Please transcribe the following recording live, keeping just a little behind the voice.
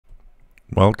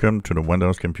Welcome to the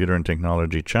Windows Computer and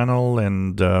Technology channel,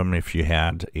 and if you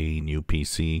had a new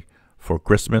PC for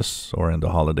Christmas or in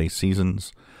the holiday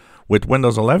seasons with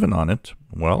Windows 11 on it,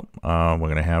 well, we're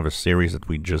going to have a series that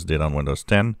we just did on Windows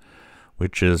 10,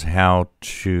 which is how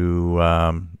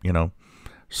to,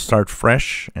 start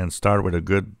fresh and start with a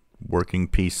good working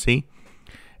PC.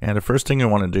 And the first thing you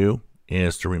want to do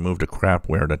is to remove the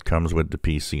crapware that comes with the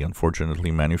PC.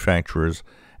 Unfortunately, manufacturers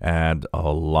add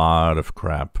a lot of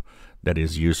crap that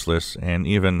is useless and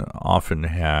even often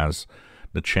has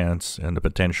the chance and the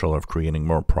potential of creating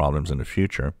more problems in the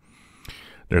future.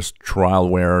 There's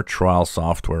trialware, trial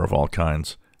software of all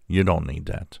kinds. You don't need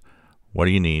that.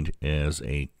 What you need is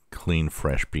a clean,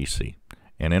 fresh PC.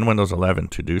 And in Windows 11,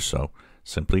 to do so,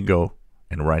 simply go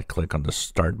and right-click on the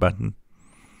Start button.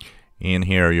 In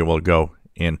here, you will go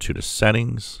into the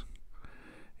Settings.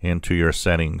 Into your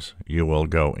Settings, you will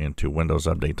go into Windows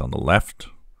Update on the left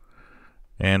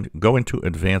and go into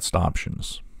Advanced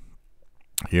Options.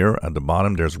 Here at the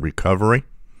bottom, there's Recovery.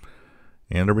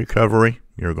 In the Recovery,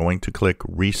 you're going to click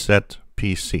Reset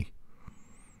PC.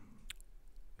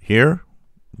 Here,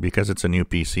 because it's a new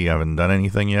PC, you haven't done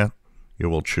anything yet, you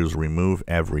will choose Remove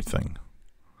Everything.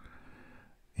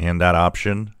 In that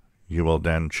option, you will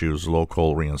then choose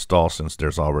Local Reinstall, since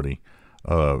there's already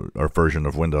a version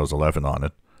of Windows 11 on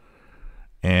it.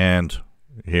 And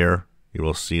here, you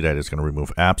will see that it's going to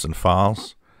remove apps and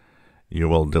files. You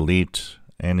will delete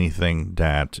anything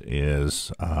that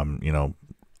is,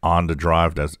 on the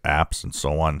drive, that's apps and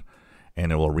so on,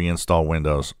 and it will reinstall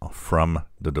Windows from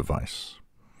the device.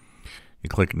 You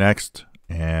click Next,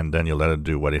 and then you let it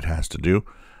do what it has to do.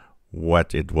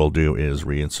 What it will do is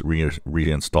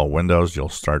reinstall Windows. You'll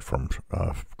start from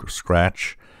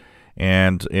scratch,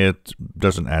 and it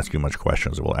doesn't ask you much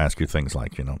questions. It will ask you things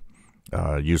like,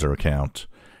 user account.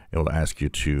 It will ask you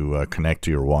to connect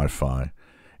to your Wi-Fi.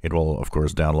 It will, of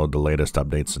course, download the latest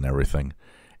updates and everything.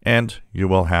 And you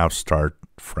will have Start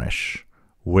Fresh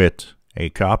with a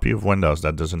copy of Windows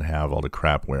that doesn't have all the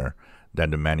crapware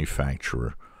that the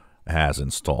manufacturer has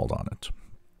installed on it.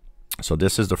 So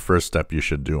this is the first step you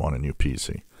should do on a new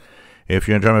PC. If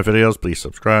you enjoy my videos, please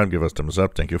subscribe, give us a thumbs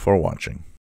up. Thank you for watching.